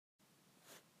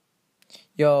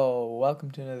Yo, welcome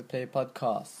to another Play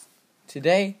Podcast.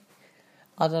 Today,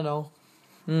 I don't know.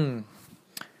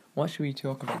 What should we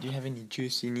talk about? Do you have any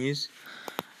juicy news?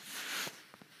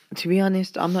 To be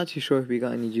honest, I'm not too sure if we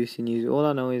got any juicy news. All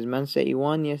I know is Man City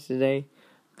won yesterday.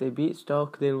 They beat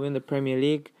Stoke. They'll win the Premier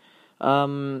League.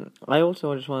 I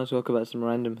also just want to talk about some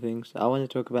random things. I want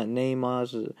to talk about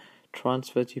Neymar's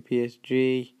transfer to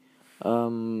PSG.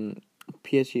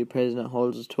 PSG president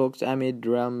holds talks amid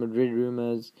Real Madrid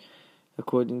rumours.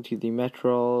 According to the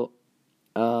Metro,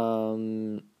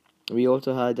 we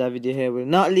also had David De Gea will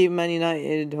not leave Man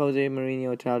United. Jose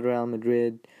Mourinho tells Real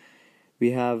Madrid.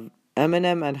 We have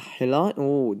Eminem and Hilal.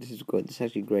 Oh, this is good. This is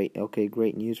actually great. Okay,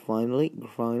 great news. Finally,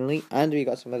 and we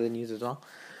got some other news as well.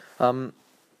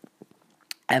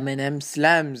 Eminem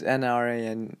slams NRA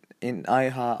and in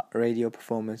iHeart Radio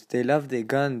performance. They love their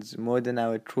guns more than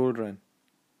our children.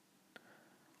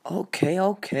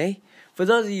 Okay. For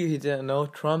those of you who don't know,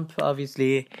 Trump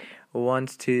obviously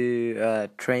wants to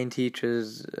train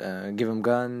teachers, give them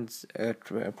guns,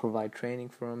 provide training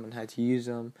for them and how to use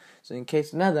them. So in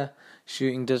case another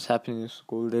shooting does happen in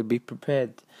school, they'll be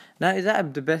prepared. Now, is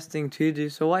that the best thing to do?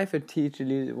 So what if a teacher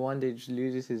one day just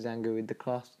loses his anger with the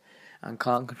class and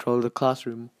can't control the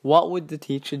classroom? What would the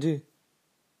teacher do?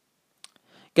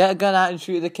 Get a gun out and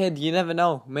shoot the kid. You never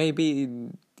know. Maybe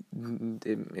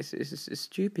it's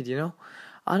stupid, you know.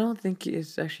 I don't think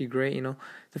it's actually great, you know.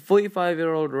 The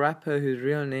 45-year-old rapper, whose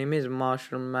real name is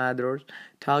Marshall Mathers,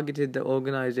 targeted the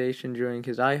organization during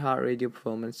his iHeartRadio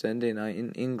performance Sunday night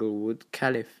in Inglewood,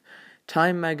 Calif.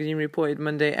 Time magazine reported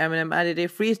Monday Eminem added a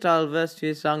freestyle verse to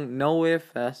his song Nowhere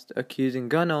Fast, accusing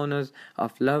gun owners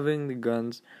of loving the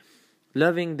guns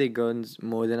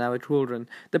more than our children.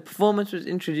 The performance was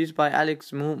introduced by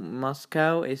Alex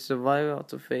Moscow, a survivor of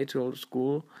the fatal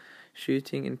school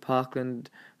shooting in Parkland,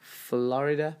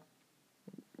 Florida,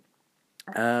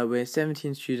 where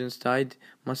 17 students died.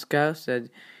 Moscow said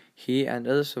he and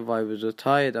other survivors were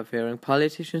tired of hearing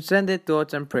politicians send their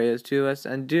thoughts and prayers to us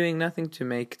and doing nothing to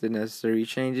make the necessary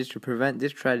changes to prevent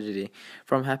this tragedy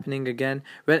from happening again.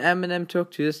 When Eminem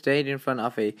took to the stage in front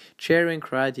of a cheering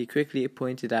crowd, he quickly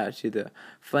pointed out to the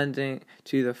funding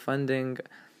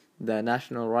the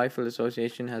National Rifle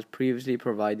Association has previously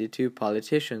provided to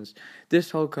politicians. This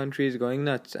whole country is going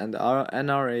nuts, and our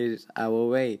NRA is our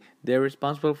way. They're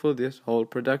responsible for this whole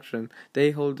production. They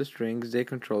hold the strings, they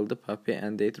control the puppet,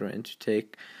 and they threaten to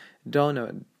take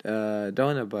donor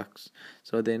bucks.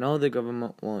 So they know the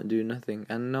government won't do nothing,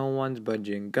 and no one's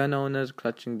budging. Gun owners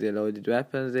clutching their loaded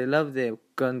weapons. They love their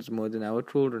guns more than our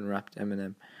children, rapped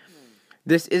Eminem.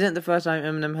 This isn't the first time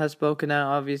Eminem has spoken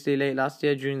out. Obviously, late last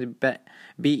year during the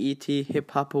BET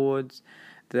Hip Hop Awards,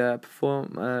 the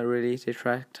performer released a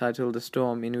track titled The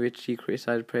Storm, in which he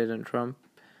criticized President Trump.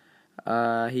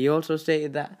 He also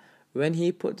stated that when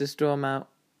he put The Storm out,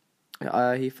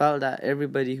 he felt that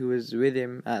everybody who was with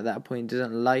him at that point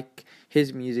doesn't like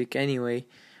his music anyway.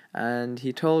 And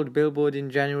he told Billboard in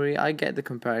January, I get the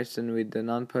comparison with the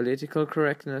non-political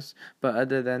correctness, but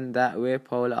other than that, we're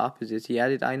polar opposites. He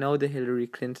added, I know that Hillary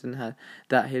Clinton had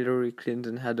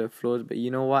her flaws, but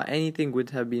you know what? Anything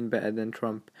would have been better than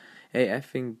Trump. A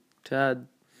effing turd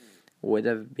would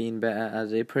have been better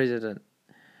as a president.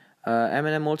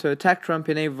 Eminem also attacked Trump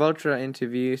in a Vulture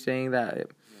interview, saying that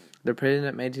the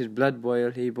president made his blood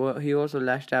boil. He also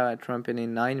lashed out at Trump in a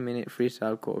 9-minute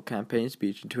freestyle called campaign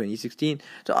speech in 2016.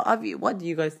 So, what do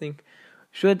you guys think?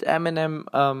 Should Eminem,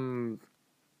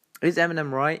 is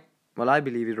Eminem right? Well, I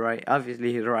believe he's right.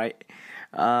 Obviously, he's right.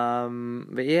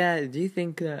 But yeah, do you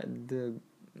think that the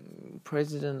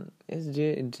president is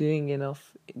doing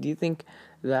enough? Do you think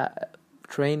that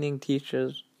training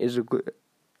teachers is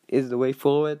the way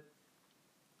forward?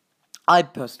 I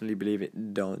personally believe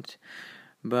it don't.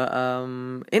 But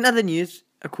in other news,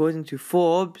 according to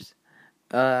Forbes,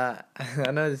 I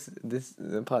know this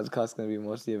podcast is gonna be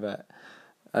mostly about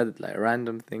other, like,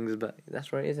 random things, but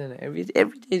that's right, isn't it? Every day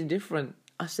is different.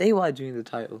 I say why during the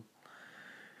title.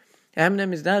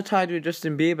 Eminem is now tied with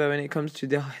Justin Bieber when it comes to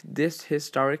this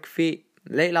historic feat.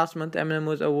 Late last month, Eminem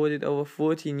was awarded over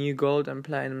 40 new gold and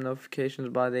platinum notifications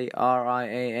by the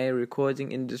RIAA,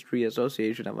 Recording Industry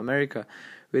Association of America,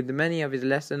 with many of his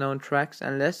lesser-known tracks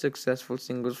and less successful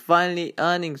singles finally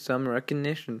earning some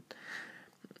recognition.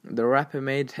 The rapper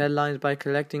made headlines by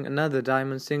collecting another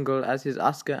diamond single as his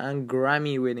Oscar and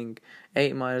Grammy-winning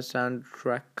 8 Mile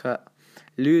soundtrack cut,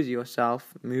 Lose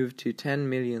Yourself, moved to its 10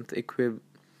 millionth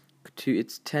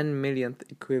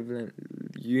equivalent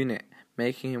unit,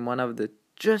 making him one of the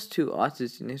just 2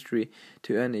 artists in history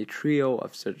to earn a trio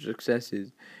of such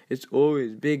successes. It's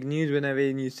always big news whenever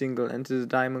a new single enters the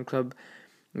Diamond Club,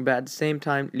 But at the same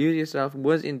time, Lose Yourself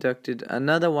was inducted.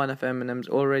 Another one of Eminem's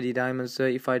already diamond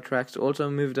certified tracks also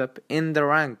moved up in the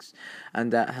ranks,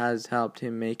 and that has helped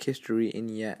him make history in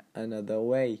yet another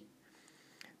way.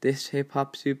 This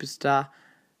hip-hop superstar's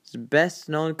best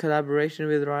known collaboration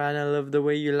with Rihanna, Love the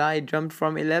Way You Lie, jumped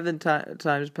from 11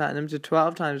 times platinum to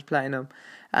 12 times platinum.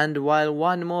 And while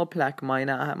one more plaque might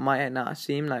not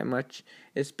seem like much,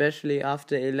 especially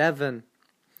after 11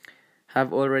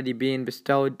 have already been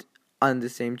bestowed on the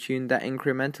same tune, that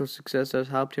incremental success has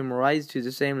helped him rise to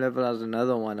the same level as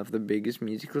another one of the biggest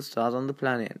musical stars on the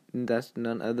planet, and that's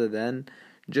none other than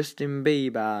Justin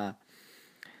Bieber.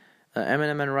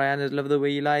 Eminem and Rihanna's Love the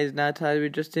Way You Lie is now tied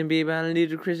with Justin Bieber and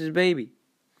Ludacris's Baby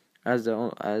as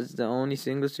the only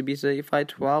singles to be certified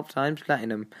 12 times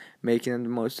platinum, making them the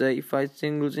most certified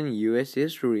singles in US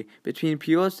history. Between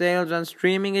pure sales and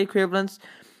streaming equivalents,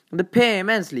 the pair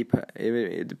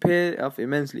of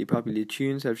immensely popular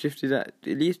tunes have shifted at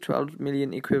least 12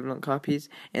 million equivalent copies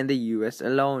in the US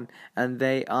alone, and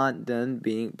they aren't done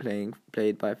being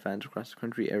played by fans across the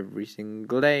country every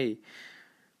single day.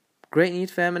 Great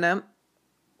news for Eminem,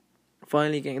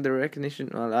 finally getting the recognition.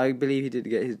 Well, I believe he did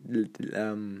get his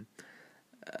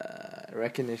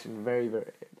recognition very,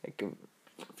 very like a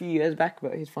few years back,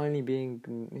 but he's finally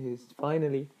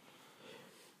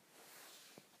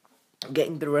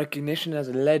getting the recognition as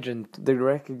a legend, the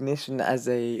recognition as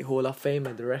a Hall of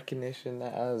Famer, the recognition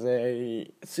as a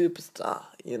superstar,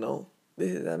 you know.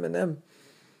 This is Eminem.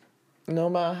 No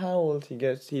matter how old he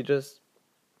gets, he's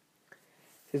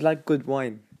like good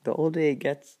wine. The older it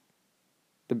gets,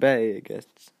 the better it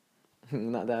gets.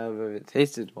 Not that I've ever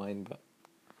tasted wine, but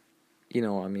you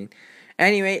know what I mean.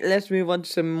 Anyway, let's move on to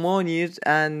some more news,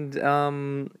 and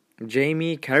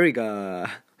Jamie Carragher.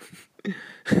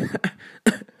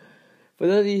 For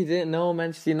those of you who didn't know,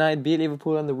 Manchester United beat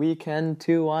Liverpool on the weekend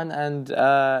 2-1, and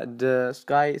the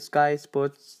Sky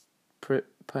Sports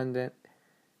pundit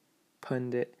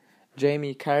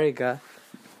Jamie Carragher,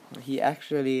 he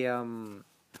actually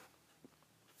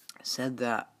said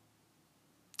that.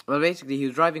 Well, basically, he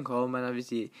was driving home, and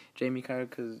obviously Jamie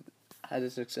Carragher had a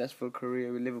successful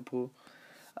career with Liverpool.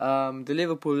 The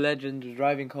Liverpool legend was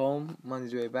driving home on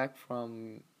his way back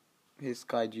from his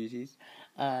Sky duties,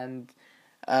 and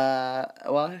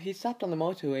he stopped on the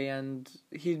motorway, and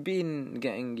he'd been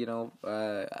getting,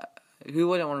 who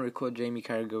wouldn't want to record Jamie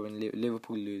Carragher when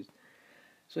Liverpool lose?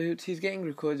 So he's getting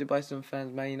recorded by some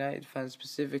fans, Man United fans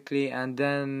specifically, and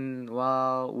then,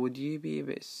 would you be a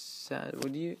bit sad?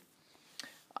 Would you?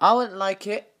 I wouldn't like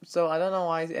it, so I don't know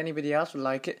why anybody else would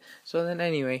like it. So then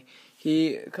anyway,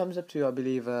 he comes up to, I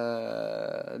believe,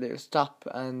 a little stop,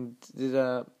 and there's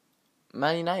a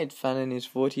Man United fan and his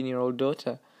 14-year-old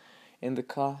daughter in the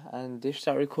car, and they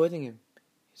start recording him.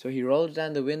 So he rolls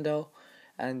down the window,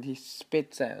 and he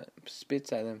spits at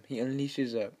them. He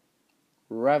unleashes a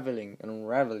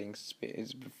unraveling spit.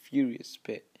 It's a furious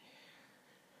spit.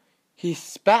 He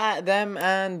spat at them,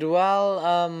 and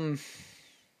the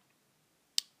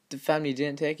family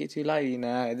didn't take it too lightly.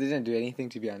 Nah, they didn't do anything,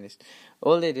 to be honest.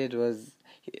 All they did was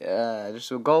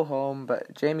just go home.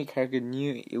 But Jamie Carragher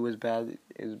knew it was bad.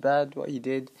 It was bad what he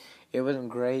did. It wasn't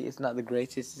great. It's not the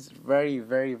greatest. It's very,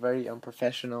 very, very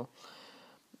unprofessional.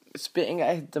 Spitting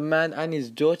at the man and his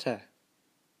daughter.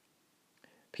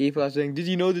 People are saying, did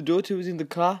you know the daughter was in the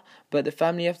car? But the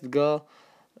family of the girl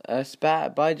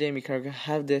spat by Jamie Carragher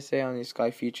have their say on his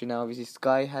Sky future. Now, obviously,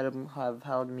 Sky have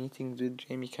held meetings with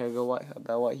Jamie Carragher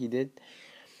about what he did.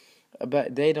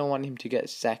 But they don't want him to get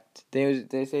sacked. They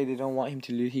say they don't want him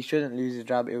to lose. He shouldn't lose his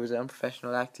job. It was an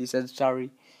unprofessional act. He said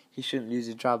sorry. He shouldn't lose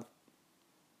his job.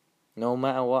 No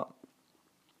matter what.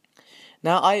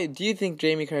 Now, do you think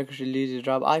Jamie Carragher should lose his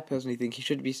job? I personally think he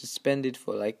should be suspended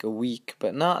for like a week,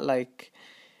 but not like,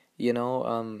 you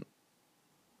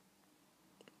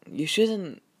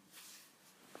shouldn't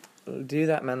do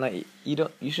that, man. Like, you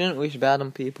shouldn't wish bad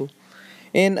on people.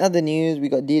 In other news, we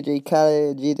got DJ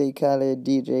Khaled,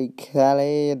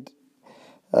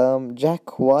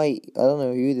 Jack White, I don't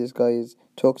know who this guy is,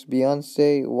 talks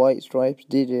Beyonce, White Stripes,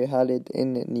 DJ Khaled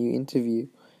in a new interview.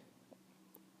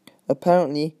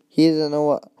 Apparently, he doesn't know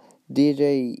what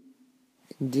DJ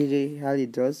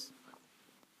Khaled does.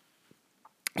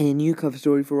 In a new cover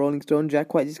story for Rolling Stone,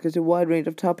 Jack White discussed a wide range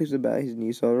of topics about his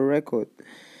new solo record.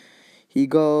 He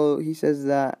says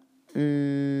that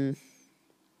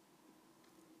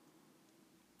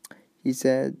he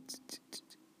said,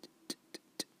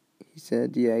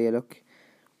 look.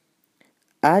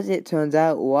 As it turns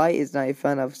out, White is not a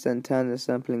fan of Santana's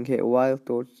sampling hit Wild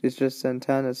Thoughts. It's just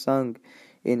Santana's song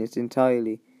in its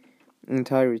entirety.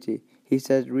 He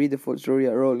says, read the full story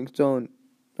at Rolling Stone.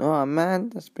 Oh man,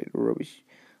 that's a bit rubbish.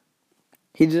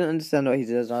 He didn't understand what he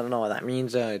does. I don't know what that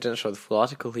means. It doesn't show the full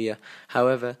article here.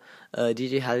 However,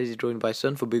 DJ Khaled is joined by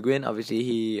Son for Big Win. Obviously,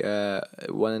 he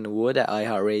won an award at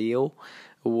iHeartRadio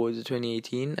Awards of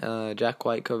 2018. Jack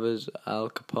White covers Al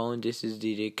Capone. This is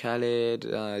DJ Khaled.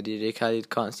 DJ Khaled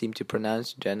can't seem to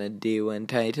pronounce Jenna Dewan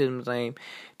Tatum's name.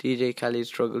 DJ Khaled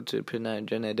struggled to pronounce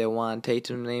Jenna Dewan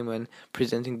Tatum's name when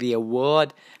presenting the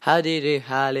award. How DJ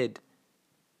Khaled?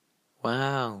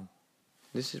 Wow,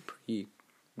 this is pretty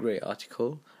great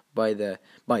article by the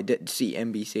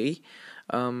CNBC.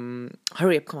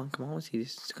 Hurry up, come on, I want to see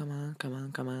this. Come on, I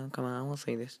want to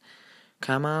see this.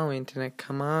 Come on, internet,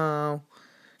 come on,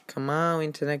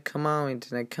 internet,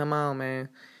 come on, man.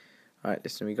 Alright,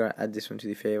 listen, we gotta add this one to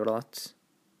the favorites.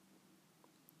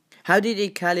 How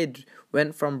did Khaled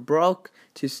went from broke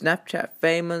to Snapchat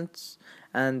famous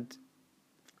and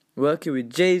working with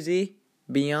Jay-Z,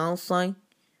 Beyonce?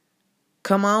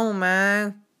 Come on,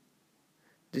 man.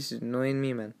 This is annoying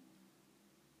me, man.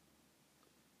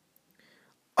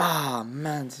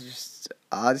 Man, this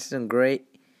isn't great.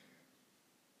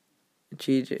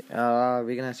 GG.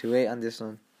 We're gonna have to wait on this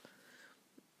one.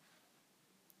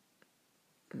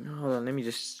 Hold on, let me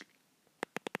just.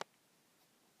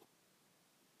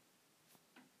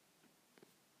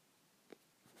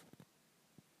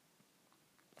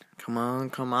 Come on.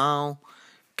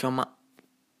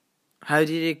 How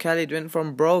did Khaled went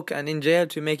from broke and in jail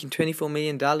to making $24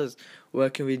 million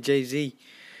working with Jay-Z?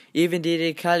 Even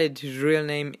DJ Khaled, whose real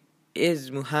name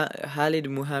is Khalid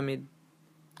Muhammad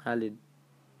Khalid.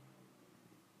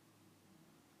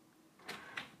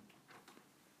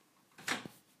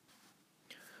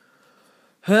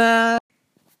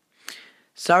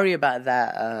 Sorry about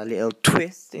that little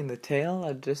twist in the tale.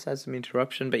 I just had some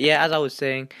interruption. But yeah, as I was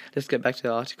saying, let's get back to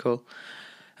the article.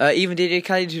 Even DJ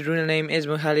Khaled, whose real name is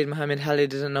Khalid Muhammad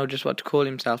Khalid, doesn't know just what to call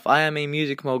himself. I am a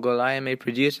music mogul, I am a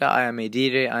producer, I am a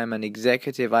DJ, I am an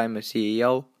executive, I am a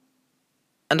CEO,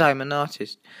 and I am an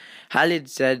artist. Khalid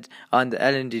said on the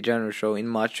Ellen DeGeneres show in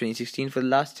March 2016, for the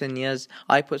last 10 years,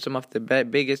 I put some of the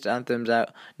biggest anthems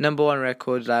out, number one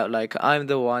records out like I'm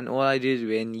the One, All I Do Is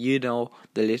Win, you know,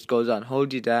 the list goes on,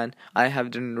 Hold You Down. I have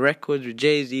done records with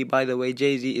Jay-Z, by the way,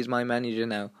 Jay-Z is my manager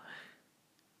now.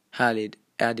 Khalid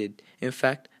added. In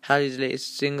fact, Khalid's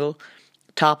latest single,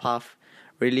 Top Off,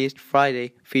 released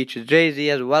Friday, features Jay-Z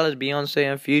as well as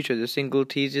Beyonce and Future. The single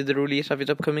teases the release of his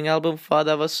upcoming album,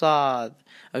 Father of Assad,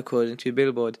 according to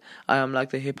Billboard. I am like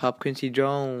the hip-hop Quincy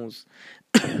Jones.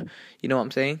 You know what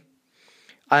I'm saying?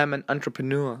 I am an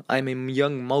entrepreneur. I am a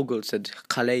young mogul, said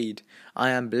Khalid. I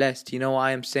am blessed. You know what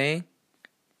I am saying?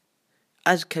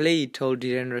 As Khalid told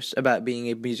DeGeneres about being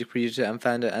a music producer and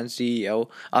founder and CEO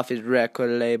of his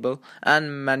record label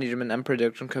and management and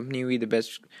production company We The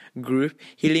Best Group,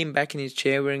 he leaned back in his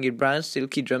chair wearing a brown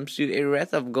silky jumpsuit, a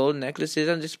wreath of gold necklaces,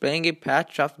 and displaying a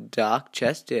patch of dark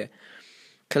chest hair.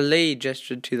 Khalid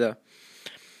gestured to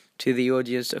the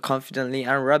audience confidently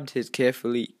and rubbed his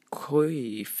carefully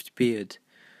coiffed beard.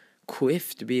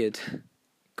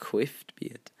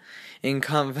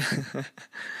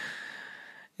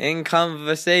 In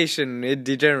conversation with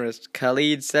DeGeneres,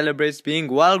 Khalid celebrates being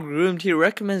well-groomed. He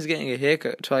recommends getting a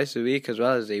haircut twice a week as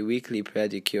well as a weekly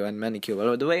pedicure and manicure.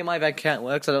 Well, the way my bank account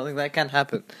works, I don't think that can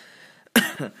happen.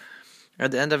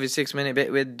 At the end of his 6-minute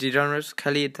bit with DeGeneres,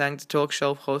 Khalid thanked the talk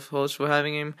show host for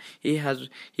having him. He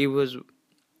was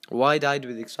wide-eyed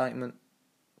with excitement.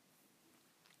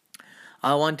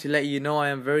 I want to let you know I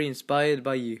am very inspired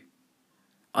by you.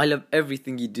 I love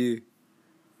everything you do,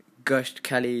 gushed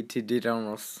Khalid to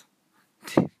DeGeneres.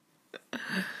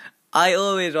 I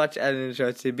always watch Ellen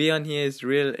shows. To be on here is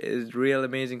real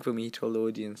amazing for me, he told the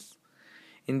audience.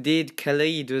 Indeed,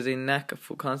 Khalid has a knack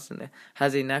for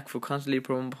constantly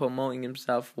promoting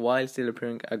himself while still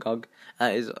appearing agog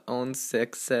at his own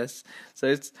success. So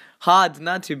it's hard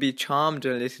not to be charmed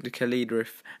when listening to Khalid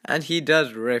riff, and he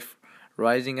does riff,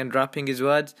 rising and dropping his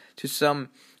words to some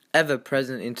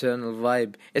ever-present internal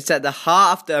vibe. It's at the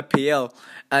heart of the appeal,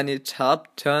 and it's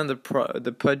helped turn the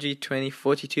pudgy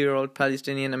 42-year-old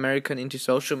Palestinian American into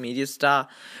social media star.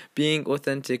 Being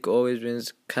authentic always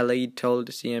wins, Khalid told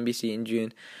CNBC in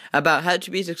June about how to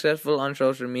be successful on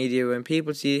social media. When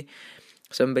people see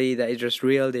somebody that is just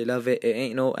real, they love it. It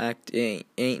ain't no act, it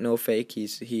ain't no fake,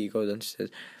 he goes on to say.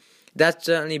 That's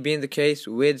certainly been the case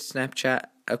with Snapchat.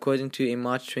 According to a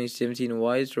March 2017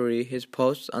 Wired story, his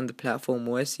posts on the platform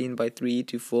were seen by 3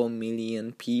 to 4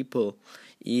 million people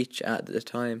each at the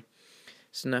time.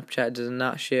 Snapchat does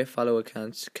not share follow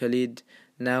accounts. Khalid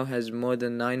now has more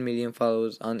than 9 million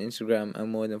followers on Instagram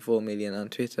and more than 4 million on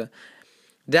Twitter.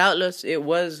 Doubtless, it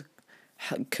was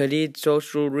Khalid's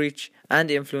social reach and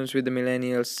influence with the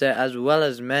millennials set, as well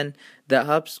as men, that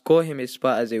helped score him a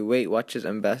spot as a Weight Watchers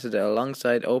ambassador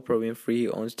alongside Oprah Winfrey,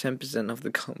 who owns 10% of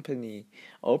the company.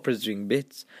 Oprah's doing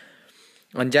bits.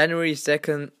 On January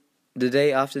 2nd, the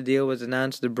day after the deal was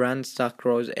announced, the brand stock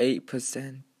rose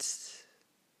 8%.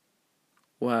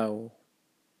 Wow.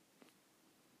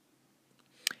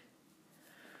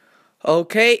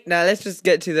 Okay, now let's just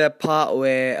get to the part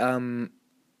where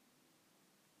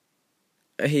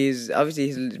he's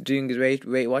doing his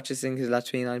Weight Watchers thing. His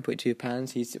last 29.2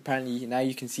 pounds. He's apparently, now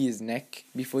you can see his neck.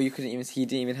 Before he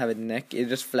didn't even have a neck. It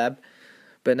just flab,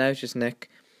 but now it's just neck.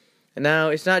 And now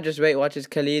it's not just Weight Watchers.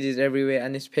 Khalid is everywhere,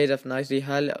 and it's paid off nicely.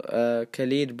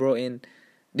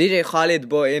 DJ Khalid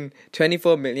brought in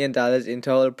 $24 million in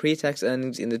total pre-tax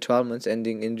earnings in the 12 months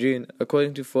ending in June,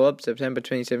 according to Forbes' September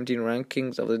 2017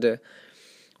 rankings of the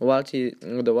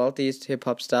wealthiest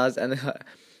hip-hop stars. And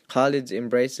Khalid's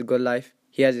embraced the good life.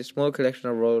 He has a small collection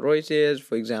of Rolls Royces.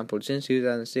 For example, since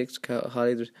 2006,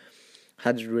 Khalid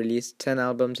had released 10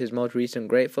 albums. His most recent,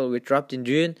 Grateful, which dropped in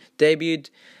June, debuted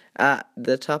at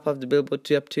the top of the Billboard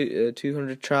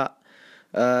 200 chart,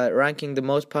 ranking the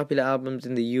most popular albums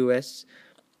in the US.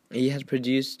 He has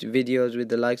produced videos with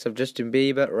the likes of Justin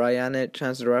Bieber, Rihanna,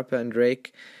 Chance the Rapper, and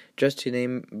Drake, just to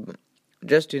name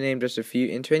just a few.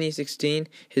 In 2016,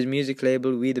 his music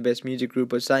label, We the Best Music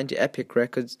Group, was signed to Epic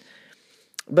Records,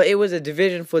 but it was a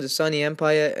division for the Sony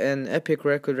Empire, and Epic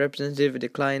Record representative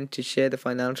declined to share the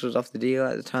financials of the deal.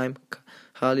 At the time,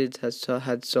 Khalid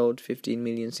had sold 15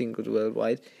 million singles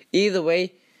worldwide. Either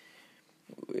way,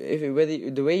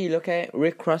 the way you look at it,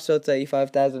 Rick Ross sold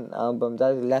 35,000 albums.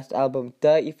 That's his last album.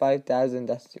 35,000.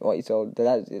 That's what he sold.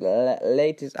 That's his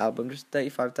latest album. Just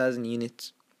 35,000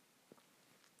 units.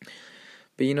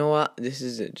 But you know what? This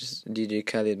is just DJ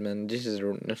Khalid, man. This is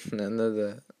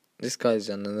another. This guy's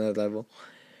on another level.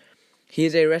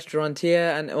 He's a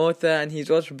restaurateur and author, and he's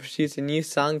also produced a new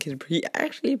song. He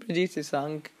actually produced a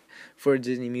song for a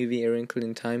Disney movie, A Wrinkle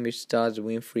in Time, which stars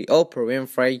Oprah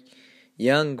Winfrey.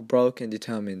 Young, broke, and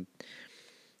determined.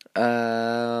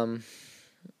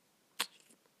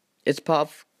 It's part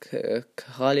of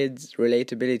Khalid's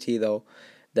relatability, though,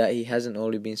 that he hasn't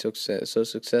only been so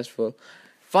successful.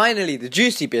 Finally, the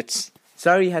juicy bits.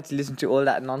 Sorry you had to listen to all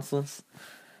that nonsense.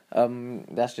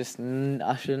 That's just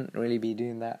I shouldn't really be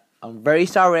doing that. I'm very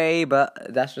sorry,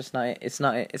 but that's just not it. It's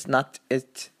not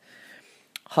it.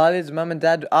 Khalid's mum and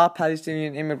dad are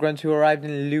Palestinian immigrants who arrived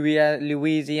in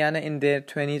Louisiana in their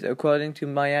 20s. According to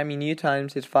Miami New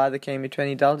Times, his father came with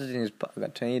 $20 in his pocket.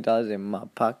 Got $20 in my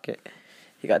pocket.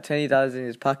 He got $20 in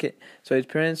his pocket. So his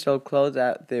parents sold clothes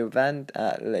at their van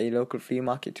at a local flea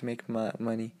market to make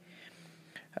money.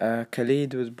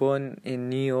 Khalid was born in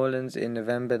New Orleans in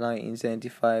November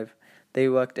 1975. They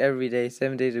worked every day,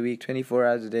 7 days a week, 24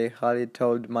 hours a day. Khalid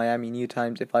told Miami New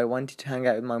Times, if I wanted to hang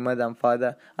out with my mother and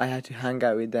father, I had to hang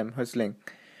out with them, hustling.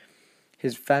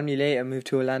 His family later moved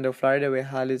to Orlando, Florida, where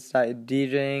Khalid started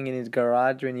DJing in his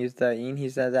garage when he was 13. He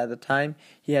says at the time,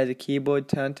 he had a keyboard,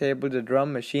 turntable, a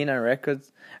drum machine, and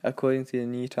records, according to the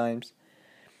New Times.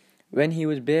 When he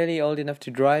was barely old enough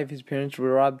to drive, his parents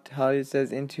were robbed, Khalid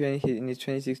says, in his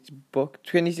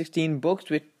 2016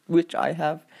 books, which I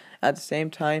have. At the same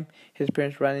time, his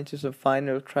parents ran into some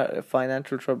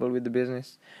financial trouble with the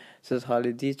business, says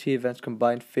Khalid. These two events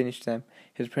combined finished them.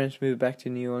 His parents moved back to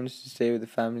New Orleans to stay with the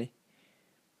family.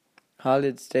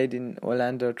 Khalid stayed in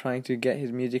Orlando trying to get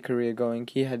his music career going.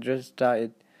 He had just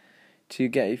started to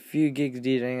get a few gigs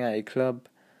DJing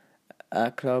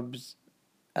at clubs,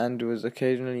 and was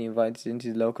occasionally invited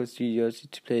into local studios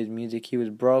to play his music. He was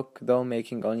broke, though,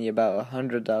 making only about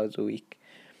 $100 a week.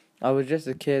 I was just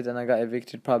a kid and I got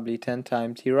evicted probably 10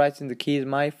 times. He writes in the keys,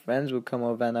 my friends would come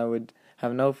over and I would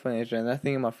have no furniture and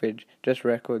nothing in my fridge, just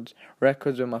records.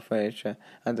 Records were my furniture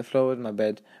and the floor was my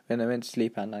bed when I went to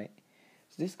sleep at night.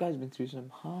 So this guy's been through some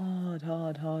hard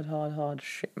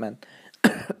shit, man.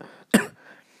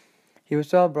 He was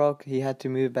so broke he had to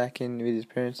move back in with his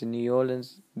parents in New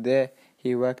Orleans. There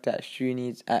he worked at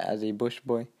Shuni's as a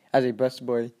busboy.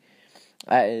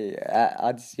 At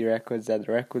Odyssey Records, at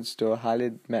the record store.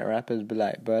 Khalid met rappers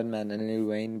like Birdman and Lil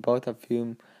Wayne, both of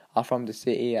whom are from the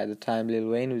city. At the time, Lil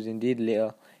Wayne was indeed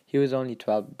little. He was only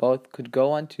 12. Both could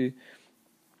go on to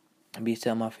be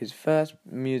some of his first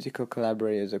musical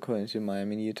collaborators, according to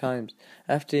Miami New Times.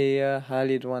 After a year,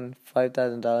 Khalid won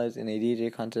 $5,000 in a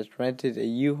DJ contest, rented a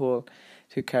U-Haul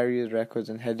to carry his records,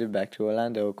 and headed back to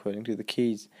Orlando, according to the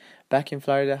Keys. Back in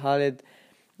Florida, Khalid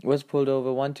was pulled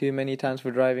over one too many times for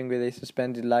driving with a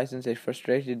suspended license. A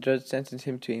frustrated judge sentenced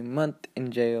him to a month in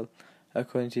jail,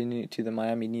 according to the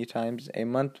Miami New Times. A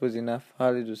month was enough.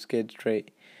 Khalid was scared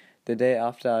straight. The day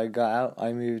after I got out,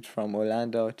 I moved from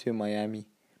Orlando to Miami.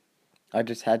 I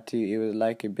just had to. It was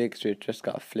like a big switch just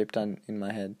got flipped on in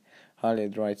my head.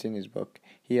 Khalid writes in his book.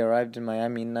 He arrived in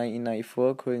Miami in 1994,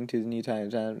 according to the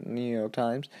New York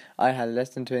Times. I had less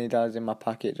than $20 in my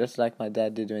pocket, just like my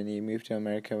dad did when he moved to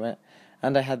America.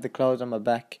 And I had the clothes on my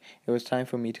back. It was time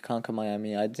for me to conquer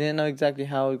Miami. I didn't know exactly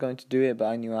how I was going to do it, but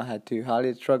I knew I had to.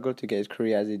 Khalid struggled to get his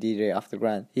career as a DJ off the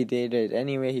ground. He DJed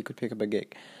anywhere he could pick up a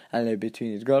gig, and lived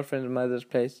between his girlfriend's mother's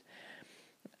place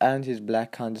and his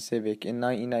black Honda Civic. In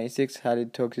 1996,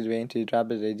 Khalid talked his way into his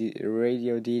job as a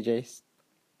radio DJ.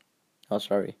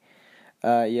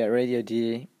 Radio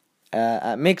DJ.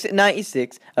 At Mix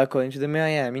 96, according to the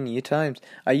Miami New Times.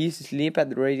 I used to sleep at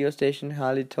the radio station,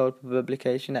 Khalid told the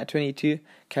publication. At 22,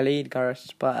 Khalid got a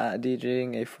spot at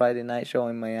DJing a Friday night show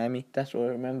in Miami. That's what I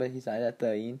remember. He started at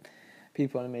 13.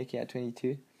 People are making it at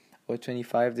 22 or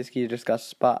 25. This kid just got a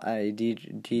spot at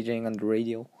DJing on the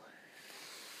radio.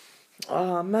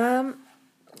 Oh, man.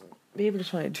 People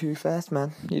just want it too fast,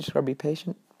 man. You just gotta be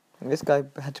patient. This guy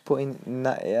had to put in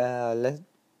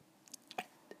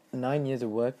 9 years of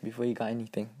work before he got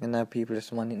anything, and now people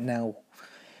just want it now.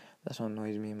 That's what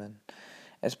annoys me, man.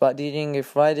 It's about DJing a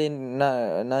Friday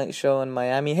night show in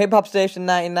Miami hip hop station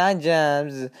 99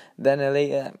 Jams. Then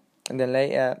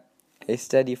later, a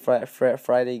steady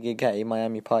Friday gig at a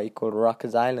Miami party called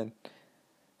Rockers Island.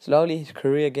 Slowly, his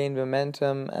career gained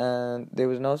momentum, and there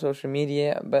was no social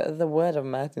media, but the word of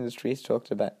mouth in the streets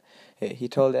talked about. He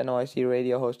told NYC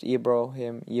radio host Ebro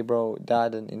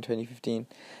Darden in 2015.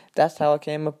 That's how I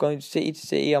came up, going city to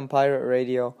city on pirate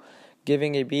radio,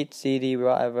 giving a beat, CD,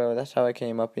 whatever. That's how I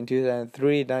came up. In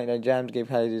 2003, 99 Jams gave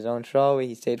Khalid his own show, where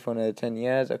he stayed for another 10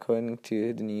 years, according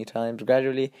to the New Times.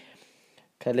 Gradually,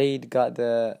 Khalid got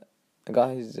the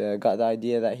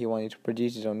idea that he wanted to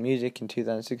produce his own music. In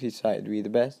 2006, he decided to be the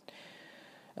best.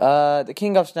 The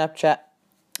king of Snapchat.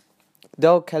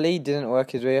 Though Khalid didn't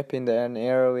work his way up in an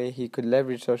era where he could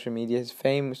leverage social media, his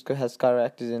fame has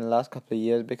skyrocketed in the last couple of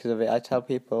years because of it. I tell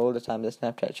people all the time that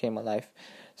Snapchat changed my life,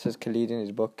 says Khalid in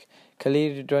his book.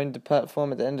 Khalid joined the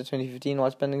platform at the end of 2015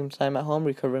 while spending some time at home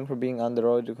recovering from being on the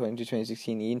road. According to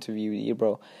 2016 interview with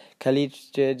Ebro, Khalid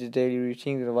shared his daily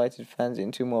routine and invited fans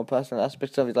into more personal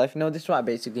aspects of his life. This is what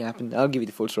basically happened. I'll give you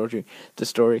the full story.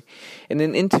 In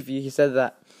an interview, he said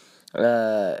that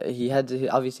he had to,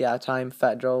 obviously at the time,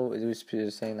 Fat Joe was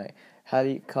saying like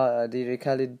DJ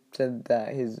Khalid said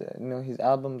that his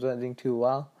albums weren't doing too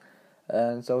well,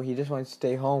 and so he just wanted to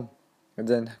stay home. And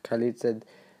then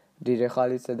DJ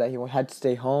Khalid said that he had to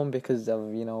stay home because of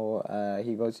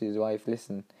he goes to his wife,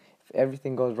 listen, if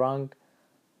everything goes wrong,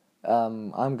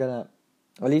 I'm gonna,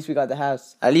 at least we got the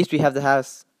house, at least we have the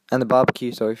house and the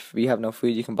barbecue, so if we have no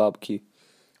food you can barbecue.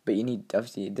 But you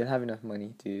didn't have enough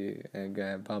money to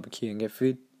go barbecue and get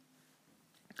food.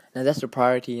 Now that's the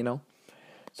priority,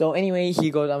 So anyway, he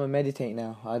goes, I'm gonna meditate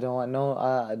now. I don't want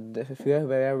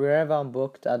wherever I'm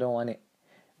booked, I don't want it.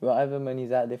 Whatever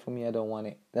money's out there for me, I don't want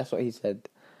it. That's what he said.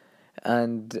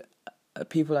 And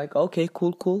people like, okay,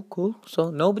 cool. So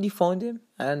nobody phoned him,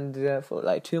 and for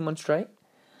like 2 months straight.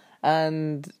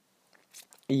 And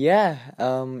yeah,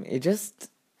 it just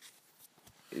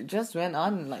went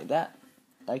on like that.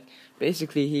 Like,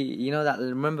 basically,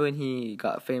 remember when he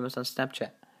got famous on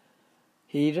Snapchat?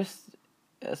 He just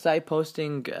started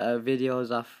posting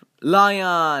videos of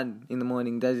Lion in the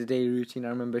morning. That's his daily routine. I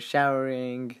remember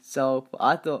showering, soap.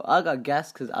 I got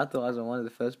gassed because I thought I was one of the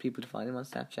first people to find him on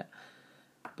Snapchat.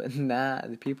 But nah,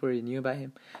 the people already knew about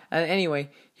him. And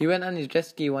anyway, he went on his jet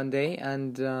ski one day,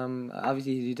 and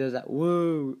obviously he does that,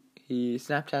 whoa, he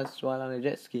Snapchats while on a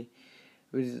jet ski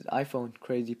with his iPhone.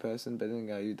 Crazy person, but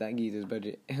then that geezer's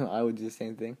budget. I would do the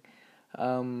same thing.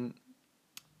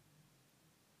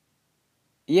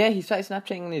 Yeah, he started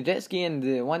Snapchatting on a jet ski,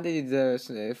 and one day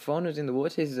the phone was in the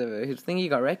water. His thingy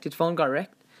got wrecked. His phone got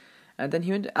wrecked, and then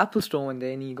he went to Apple Store one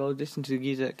day and he goes, listen to the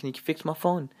geezer, can you fix my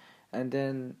phone? And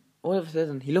then all of a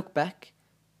sudden he looked back,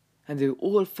 and they were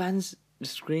all fans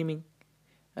screaming,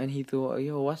 and he thought,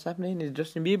 yo, what's happening? Is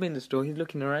Justin Bieber in the store? He's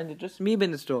looking around. Is Justin Bieber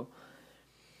in the store?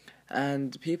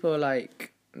 And people were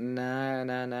like, nah.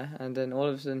 And then all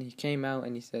of a sudden he came out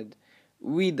and he said,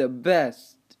 we the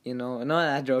best, none of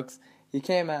that jokes. He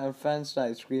came out and fans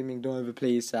started screaming, don't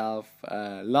overplay yourself,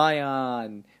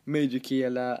 Lion, Major Key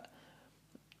Alert.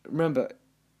 Remember,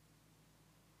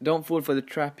 don't fall for the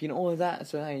trap, all of that.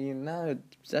 So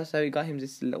that's how he got him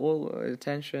this all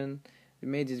attention. It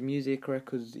made his music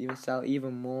records even sell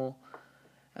even more.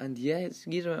 And yeah,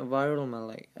 he's went viral,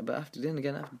 man. But after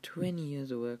 20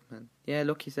 years of work, man. Yeah,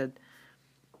 look, he said,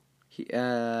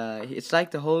 It's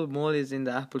like the whole mall is in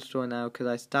the Apple Store now, because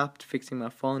I stopped fixing my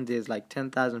phone. There's like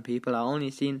 10,000 people. I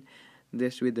only seen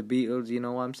this with the Beatles, you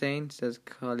know what I'm saying? Says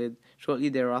Khalid. Shortly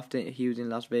thereafter, he was in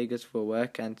Las Vegas for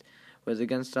work and was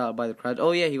again startled by the crowd.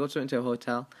 Oh yeah, he also went to a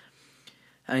hotel.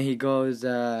 And he goes,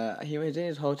 he was in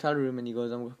his hotel room and he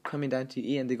goes, I'm coming down to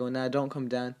eat. And they go, nah, don't come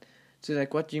down. So he's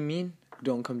like, what do you mean?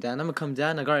 Don't come down. I'm going to come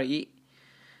down. I got to eat.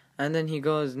 And then he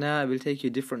goes, nah, I will take you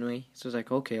a different way. So it's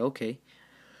like, okay.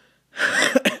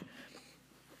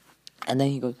 And then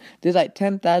he goes, there's like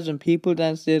 10,000 people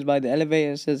downstairs by the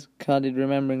elevator, says Khalid,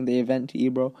 remembering the event to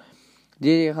Ebro.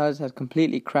 DJ Khalid has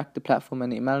completely cracked the platform,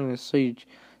 and Emmanuel Sage,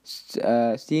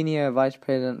 senior vice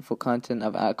president for content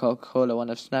of Coca-Cola, one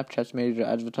of Snapchat's major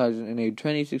advertisers, in a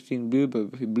 2016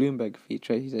 Bloomberg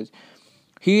feature, he says,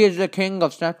 he is the king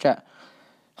of Snapchat.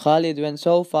 Khalid went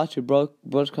so far to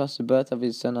broadcast the birth of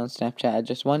his son on Snapchat. At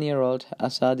just 1 year old,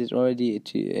 Assad is already a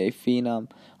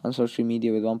phenom on social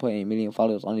media with 1.8 million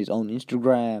followers on his own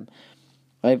Instagram.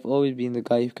 I've always been the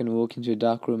guy who can walk into a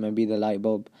dark room and be the light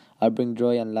bulb. I bring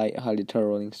joy and light, Khalid told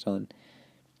Rolling Stone.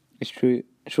 It's true.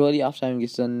 Shortly after having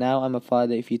his son, now I'm a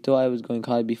father. If you thought I was going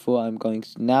hard before,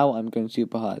 now I'm going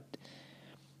super hard.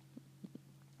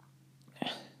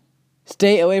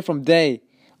 Stay away from they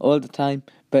all the time.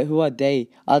 But who are they?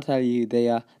 I'll tell you who they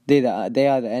are. They are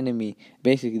the enemy.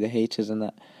 Basically the haters and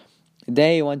that.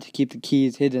 They want to keep the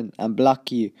keys hidden and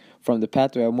block you from the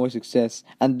pathway of more success.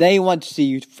 And they want to see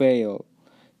you fail.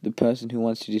 The person who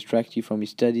wants to distract you from your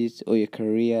studies or your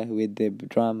career with their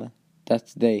drama.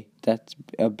 That's they. That's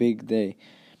a big they.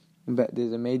 But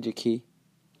there's a major key.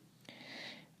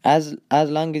 As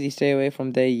long as you stay away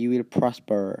from they, you will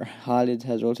prosper. Khalid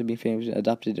has also been famously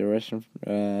adopted the Russian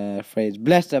phrase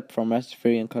 "blessed up" from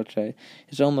Rastafarian culture.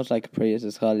 It's almost like a prayer,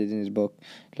 says Khalid in his book.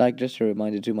 Like just a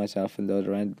reminder to myself and those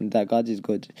around that God is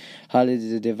good. Khalid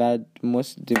is a devout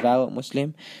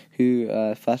Muslim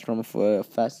who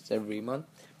fasts every month.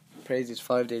 Prays his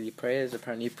 5 daily prayers.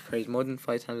 Apparently, he prays more than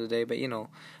 5 times a day. But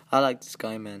I like this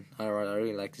guy, man. I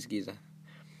really like this geezer.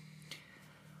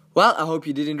 Well, I hope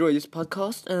you did enjoy this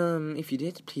podcast. If you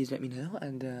did, please let me know,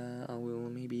 and I will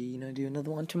maybe do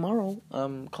another one tomorrow.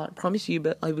 Can't promise you,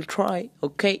 but I will try.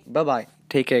 Okay, bye.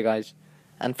 Take care, guys,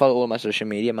 and follow all my social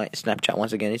media. My Snapchat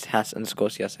once again is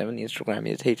has_CR7. Instagram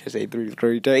is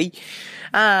HSA333,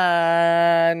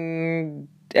 and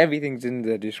everything's in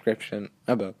the description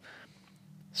above.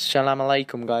 Salam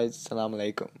alaikum, guys. Salam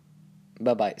alaikum.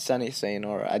 Bye. Sunny saying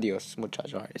or adios,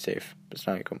 muchachos. Safe.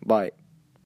 Assalamu alaikum. Bye.